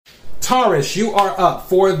Taurus, you are up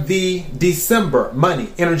for the December money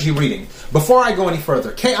energy reading. Before I go any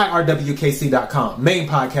further, KIRWKC.com, main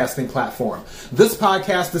podcasting platform. This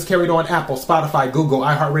podcast is carried on Apple, Spotify, Google,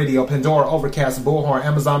 iHeartRadio, Pandora, Overcast, Bullhorn,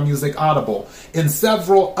 Amazon Music, Audible, and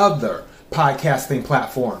several other podcasting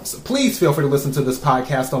platforms. Please feel free to listen to this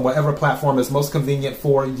podcast on whatever platform is most convenient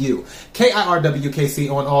for you.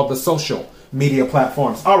 KIRWKC on all the social media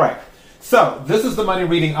platforms. All right. So, this is the money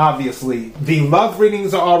reading, obviously. The love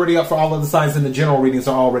readings are already up for all of the signs, and the general readings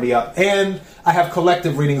are already up. And I have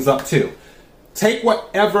collective readings up, too. Take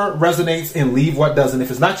whatever resonates and leave what doesn't.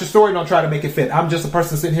 If it's not your story, don't try to make it fit. I'm just a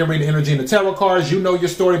person sitting here reading energy and the tarot cards. You know your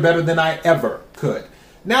story better than I ever could.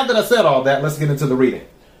 Now that I said all that, let's get into the reading.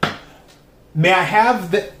 May I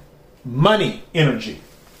have the money energy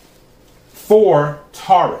for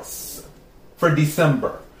Taurus for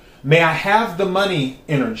December? May I have the money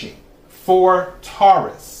energy for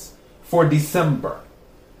Taurus for December?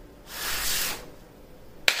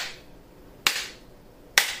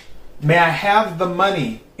 May I have the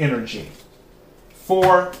money energy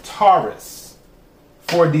for Taurus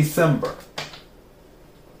for December?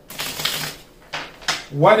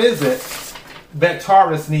 What is it that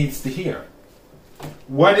Taurus needs to hear?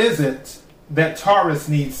 What is it that Taurus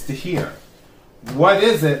needs to hear? What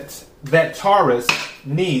is it that Taurus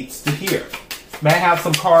needs to hear? May I have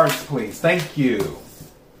some cards, please? Thank you.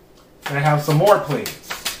 May I have some more, please?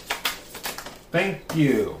 Thank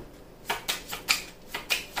you.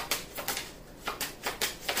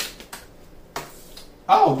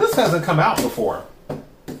 Oh, this hasn't come out before.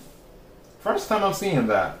 First time I'm seeing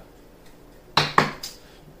that.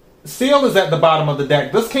 Seal is at the bottom of the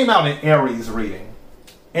deck. This came out in Aries reading.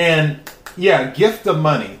 And yeah, gift of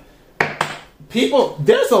money. People,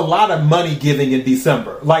 there's a lot of money giving in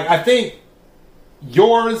December. Like, I think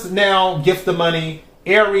yours now, gift of money,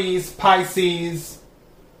 Aries, Pisces.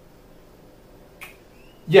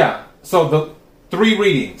 Yeah, so the 3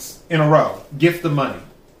 readings in a row, gift of money.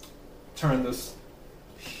 Turn this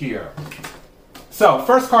here. So,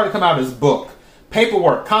 first card to come out is book,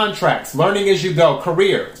 paperwork, contracts, learning as you go,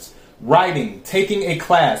 careers, writing, taking a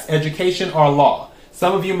class, education, or law.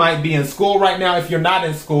 Some of you might be in school right now. If you're not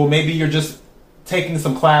in school, maybe you're just taking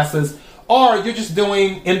some classes, or you're just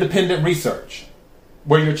doing independent research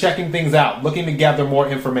where you're checking things out, looking to gather more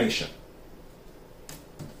information.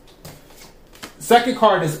 Second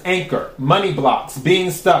card is anchor, money blocks, being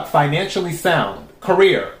stuck, financially sound,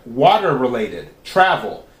 career, water related,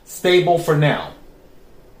 travel, stable for now.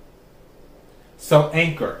 So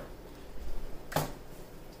anchor.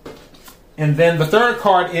 And then the third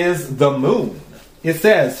card is the moon. It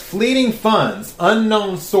says fleeting funds,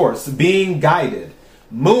 unknown source, being guided,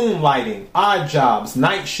 moonlighting, odd jobs,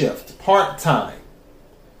 night shift, part-time.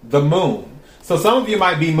 The moon. So some of you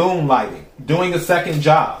might be moonlighting, doing a second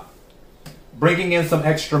job, bringing in some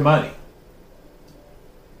extra money.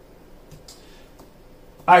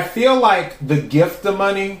 I feel like the gift of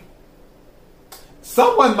money,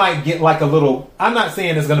 someone might get like a little, I'm not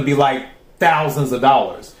saying it's going to be like thousands of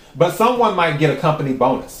dollars, but someone might get a company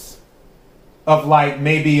bonus of like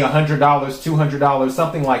maybe $100, $200,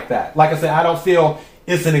 something like that. Like I said, I don't feel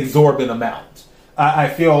it's an exorbitant amount. I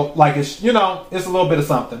feel like it's, you know, it's a little bit of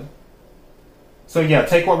something. So yeah,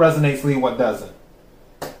 take what resonates, leave what doesn't.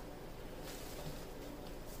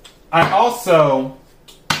 I also,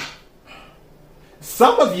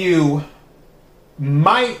 some of you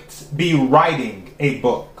might be writing a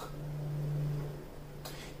book.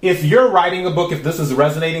 If you're writing a book, if this is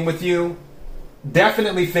resonating with you,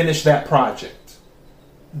 definitely finish that project.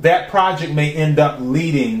 That project may end up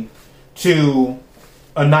leading to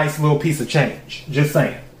a nice little piece of change. Just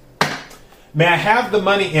saying. May I have the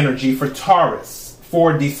money energy for Taurus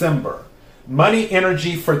for December? Money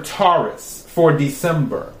energy for Taurus for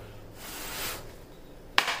December.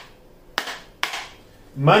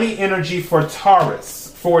 Money energy for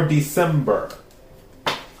Taurus for December.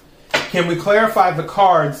 Can we clarify the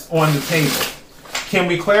cards on the table? Can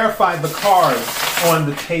we clarify the cards on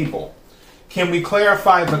the table? Can we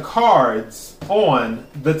clarify the cards on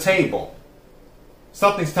the table?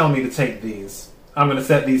 Something's telling me to take these. I'm going to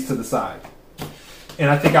set these to the side. And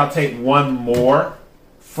I think I'll take one more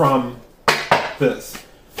from this.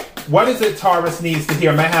 What is it Taurus needs to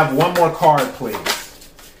hear? May I have one more card, please?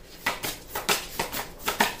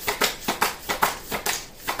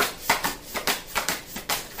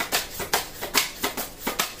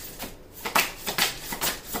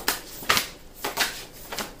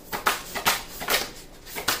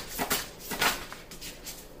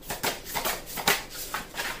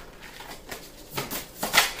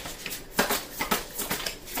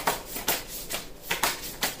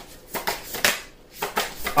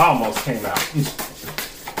 Almost came out.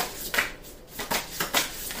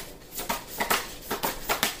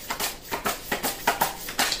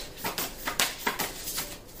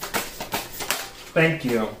 Thank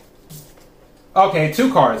you. Okay,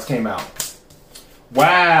 2 cards came out.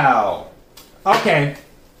 Wow. Okay.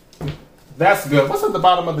 That's good. What's at the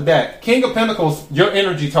bottom of the deck? King of Pentacles, your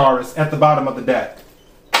energy, Taurus, at the bottom of the deck.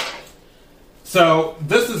 So,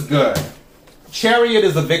 this is good. Chariot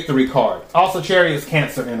is a victory card. Also, Chariot is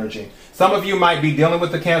Cancer energy. Some of you might be dealing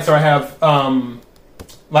with the Cancer or have,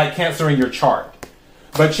 like, Cancer in your chart.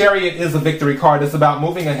 But Chariot is a victory card. It's about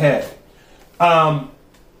moving ahead.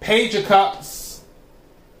 Page of Cups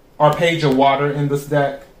or Page of Water in this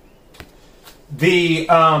deck. The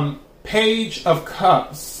Page of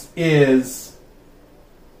Cups it's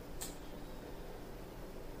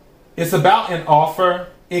about an offer.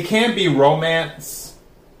 It can be romance.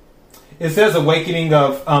 It says awakening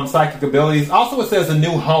of psychic abilities. Also, it says a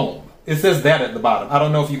new home. It says that at the bottom. I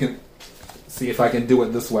don't know if you can see if I can do it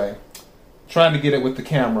this way. Trying to get it with the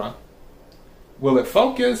camera. Will it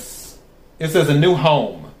focus? It says a new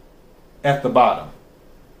home at the bottom.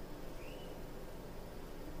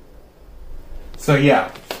 So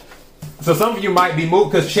yeah. So some of you might be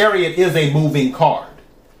moved, because Chariot is a moving card.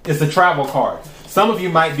 It's a travel card. Some of you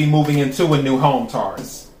might be moving into a new home,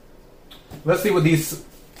 Taurus. Let's see what these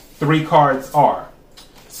 3 cards are.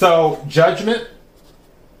 So, Judgment.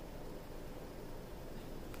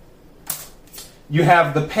 You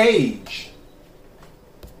have the Page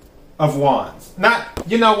of Wands. Not,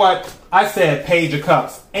 you know what? I said Page of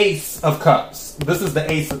Cups. Ace of Cups. This is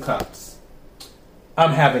the Ace of Cups.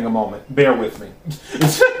 I'm having a moment. Bear with me.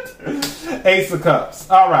 Ace of Cups.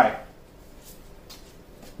 All right.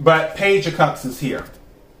 But Page of Cups is here.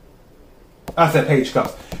 I said Page of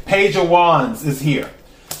Cups. Page of Wands is here.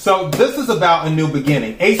 So this is about a new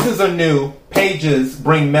beginning. Aces are new. Pages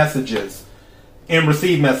bring messages and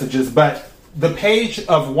receive messages. But the Page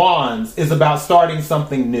of Wands is about starting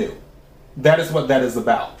something new. That is what that is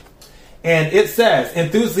about. And it says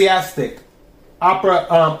enthusiastic,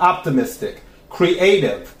 optimistic,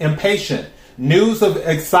 creative, impatient, news of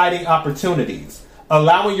exciting opportunities,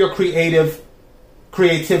 allowing your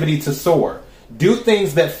creativity to soar. Do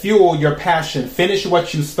things that fuel your passion. Finish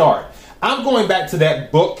what you start. I'm going back to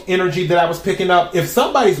that book energy that I was picking up. If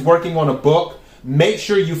somebody's working on a book, make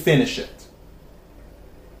sure you finish it.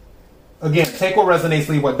 Again, take what resonates,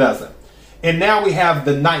 leave what doesn't. And now we have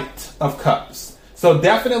the Knight of Cups. So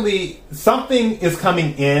definitely something is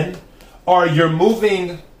coming in, or you're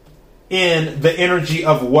moving in the energy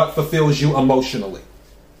of what fulfills you emotionally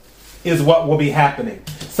is what will be happening.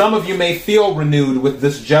 Some of you may feel renewed with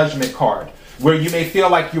this Judgment card, where you may feel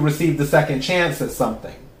like you received a second chance at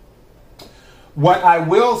something. What I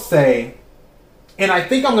will say, and I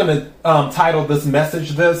think I'm going to title this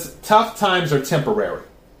message this, Tough Times Are Temporary.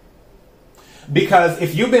 Because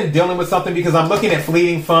if you've been dealing with something, because I'm looking at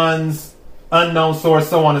fleeting funds, unknown source,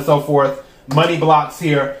 so on and so forth, money blocks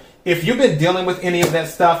here. If you've been dealing with any of that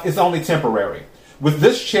stuff, it's only temporary. With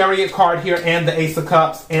this Chariot card here, and the Ace of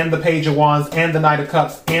Cups, and the Page of Wands, and the Knight of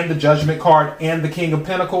Cups, and the Judgment card, and the King of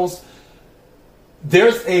Pentacles,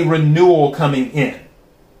 there's a renewal coming in.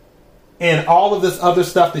 And all of this other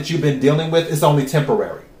stuff that you've been dealing with is only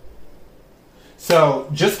temporary. So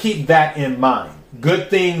just keep that in mind.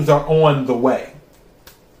 Good things are on the way.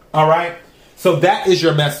 All right? So that is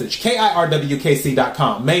your message.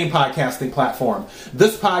 KIRWKC.com, main podcasting platform.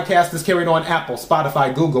 This podcast is carried on Apple,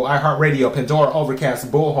 Spotify, Google, iHeartRadio, Pandora,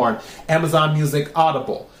 Overcast, Bullhorn, Amazon Music,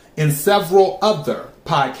 Audible, and several other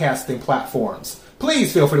podcasting platforms.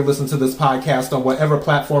 Please feel free to listen to this podcast on whatever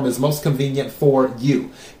platform is most convenient for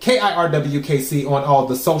you. KIRWKC on all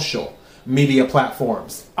the social media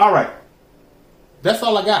platforms. All right. That's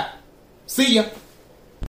all I got. See ya.